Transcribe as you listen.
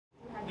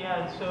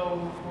Yeah, so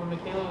when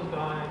Michaela was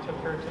gone, I took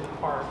her to the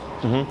park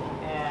Mm-hmm.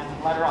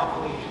 and let her off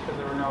the leash because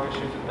there were no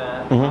issues with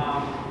that.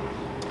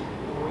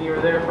 Mm-hmm. We were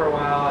there for a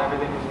while,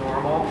 everything was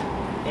normal,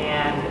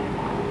 and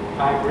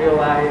I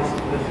realized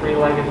the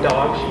three-legged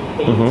dog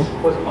she hates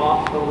was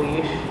off the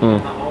leash, and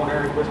the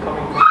owner was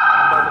coming from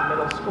by the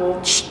middle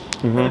school.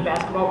 The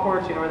basketball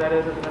courts, you know where that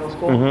is at the middle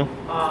school?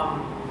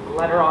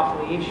 Let her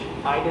off leash.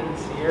 I didn't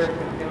see her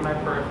in my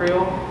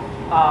peripheral.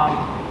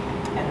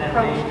 And then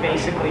they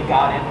basically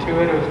got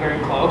into it. It was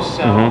very close.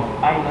 So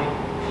I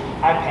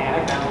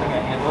panicked. I don't think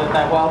I handled it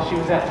that well. She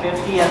was at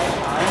 50 at the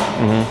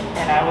time.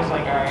 And I was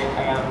like, all right,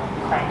 I gotta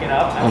crank it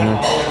up. I went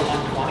all the way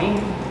to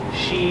 120.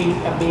 She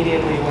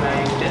immediately, when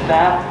I did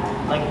that,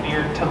 like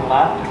veered to the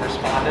left and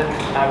responded,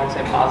 I would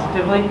say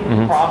positively.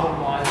 The problem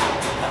was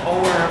the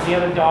owner, the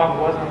other dog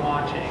wasn't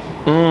watching.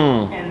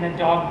 And the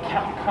dog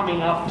kept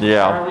coming up to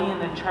Charlie, and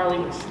then Charlie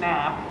would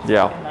snap.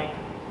 And like,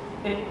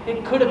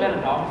 it could have been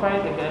a dog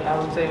fight. I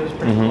would say it was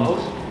pretty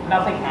close.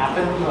 Nothing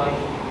happened,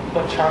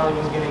 but Charlie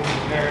was getting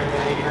very,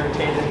 very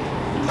irritated.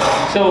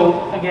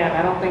 So again,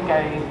 I don't think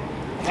I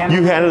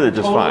handled it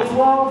just totally fine.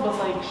 well, but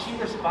like she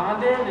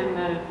responded,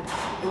 and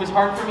it was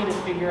hard for me to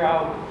figure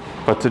out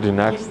what to do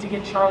next. To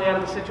get Charlie out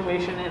of the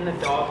situation, and the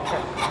dog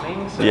kept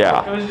coming. So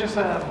it was just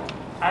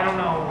I don't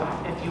know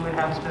if you would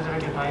have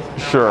specific advice.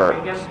 Sure.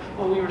 I guess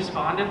what we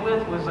responded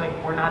with was like,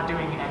 we're not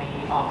doing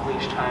any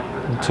off-leash time for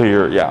the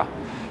time.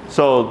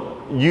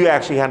 So you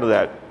actually handled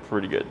that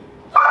pretty good,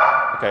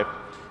 okay?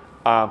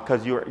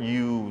 Because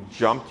you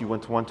jumped, you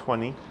went to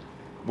 120,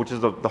 which is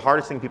the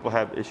hardest thing people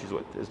have issues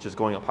with, is just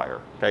going up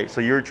higher, okay?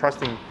 So you're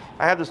trusting,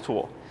 I have this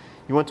tool.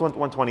 You went to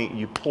 120,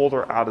 you pulled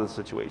her out of the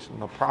situation.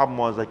 The problem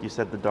was, like you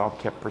said, the dog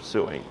kept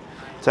pursuing.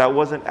 So that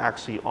wasn't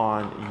actually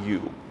on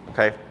you,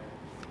 okay?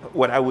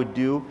 What I would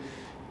do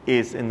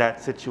is, in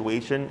that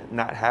situation,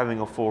 not having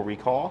a full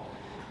recall,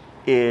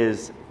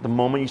 is the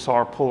moment you saw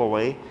her pull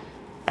away,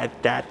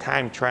 at that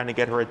time trying to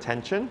get her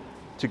attention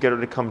to get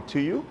her to come to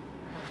you.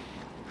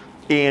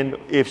 And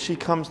if she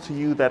comes to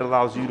you, that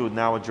allows you to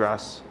now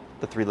address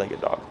the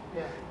three-legged dog,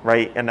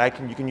 right? And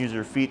you can use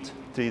your feet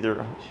to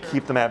either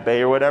keep them at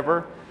bay or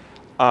whatever,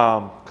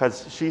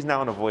 because she's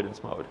now in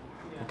avoidance mode,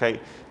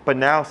 okay? But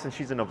now, since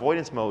she's in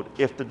avoidance mode,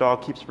 if the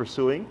dog keeps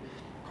pursuing,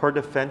 her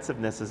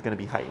defensiveness is going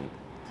to be heightened,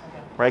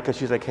 right? Because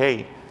she's like,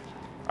 hey,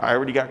 I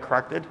already got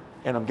corrected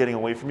and I'm getting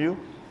away from you.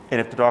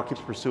 And if the dog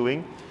keeps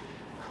pursuing,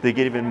 they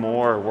get even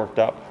more worked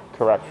up,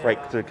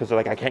 right? Because they're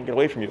like, I can't get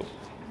away from you.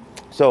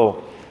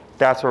 So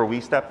that's where we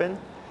step in.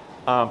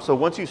 So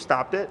once you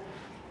stopped it,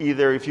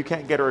 either if you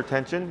can't get her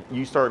attention,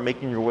 you start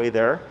making your way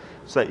there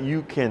so that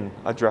you can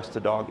address the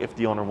dog if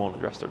the owner won't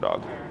address their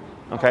dog,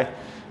 okay?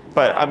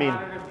 But I mean,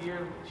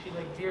 she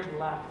like veered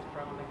left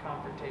from the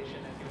confrontation,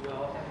 if you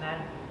will, and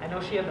then I know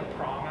she had the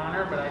prong on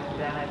her, but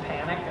then I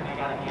panicked and I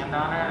got a hand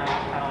on her and I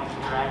kind of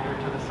like dragged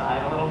her to the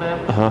side a little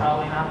bit.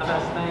 Probably not the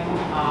best thing.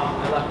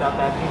 I left out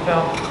that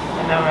detail,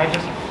 and then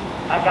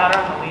I got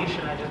her on the leash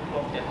and I just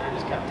booked it and I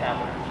just kept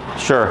tapping her.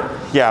 Sure.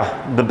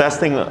 Yeah. The best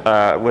thing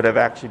would have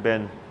actually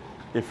been,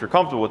 if you're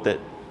comfortable with it,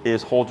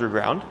 is hold your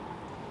ground,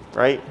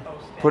 right?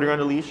 Putting her on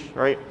the leash,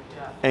 right?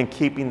 And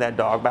keeping that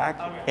dog back,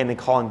 and then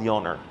calling the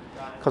owner.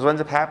 Because what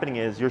ends up happening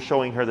is you're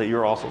showing her that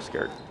you're also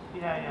scared.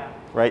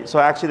 Right? So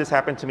actually this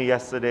happened to me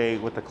yesterday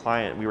with a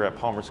client. We were at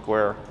Palmer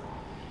Square.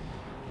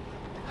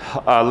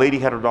 A lady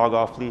had her dog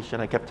off leash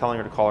and I kept telling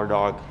her to call her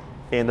dog.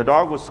 And the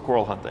dog was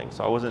squirrel hunting,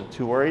 so I wasn't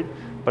too worried.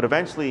 But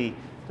eventually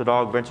the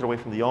dog ventured away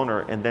from the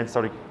owner and then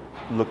started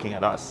looking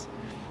at us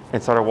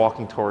and started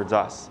walking towards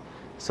us.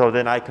 So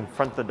then I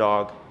confront the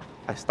dog,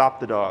 I stopped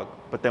the dog,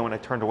 but then when I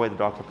turned away, the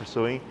dog kept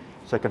pursuing.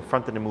 So I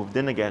confronted and moved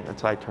in again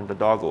until I turned the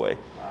dog away.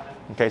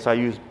 Okay, so I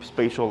use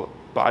spatial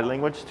body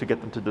language to get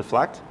them to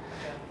deflect.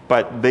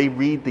 But they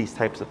read these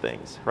types of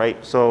things,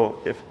 right? So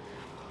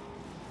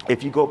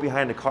if you go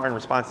behind a car in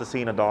response to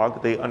seeing a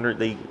dog, they,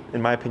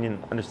 in my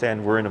opinion,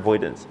 understand we're in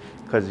avoidance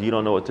because you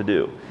don't know what to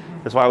do.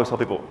 That's why I always tell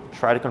people,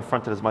 try to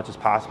confront it as much as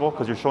possible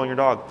because you're showing your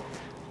dog,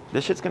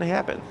 this shit's gonna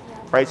happen,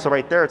 right? So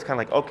right there, it's kind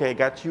of like, okay, I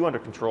got you under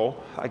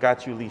control. I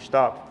got you leashed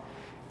up.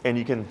 And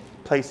you can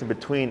place in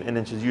between and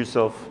then just use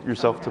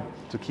yourself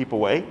to keep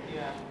away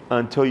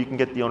until you can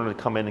get the owner to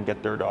come in and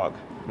get their dog,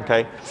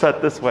 okay?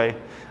 Set this way.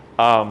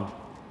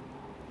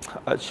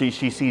 She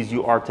sees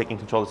you are taking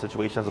control of the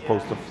situation as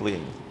opposed to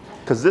fleeing.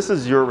 Because this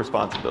is your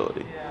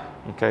responsibility.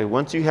 Okay,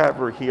 once you have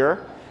her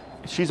here,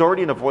 she's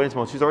already in avoidance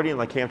mode. She's already in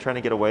like, hey, I'm trying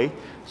to get away.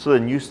 So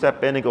then you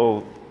step in and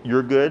go,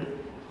 you're good,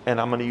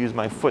 and I'm gonna use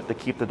my foot to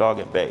keep the dog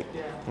at bay,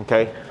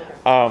 okay?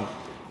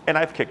 And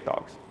I've kicked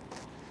dogs.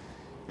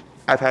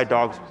 I've had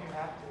dogs,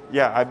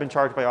 I've been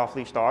charged by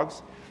off-leash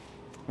dogs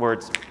where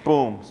it's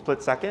boom,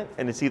 split second,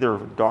 and it's either a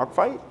dog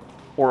fight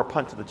or a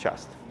punt to the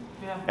chest.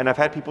 And I've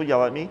had people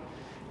yell at me,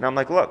 and I'm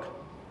like, look,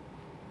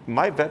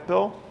 my vet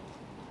bill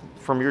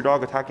from your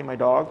dog attacking my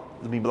dog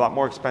will be a lot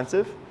more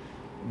expensive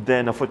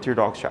than a foot to your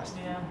dog's chest.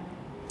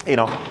 You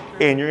know,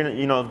 and you're gonna,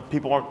 you know,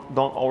 people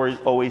don't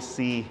always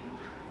see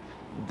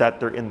that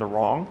they're in the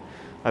wrong.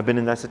 I've been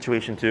in that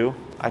situation too.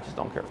 I just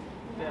don't care.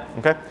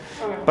 Okay?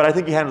 Okay. But I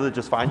think you handled it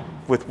just fine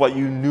with what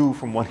you knew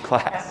from one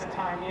class. At the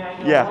time,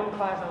 yeah. Yeah. One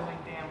class I was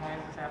like, damn, why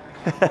is this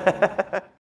happening?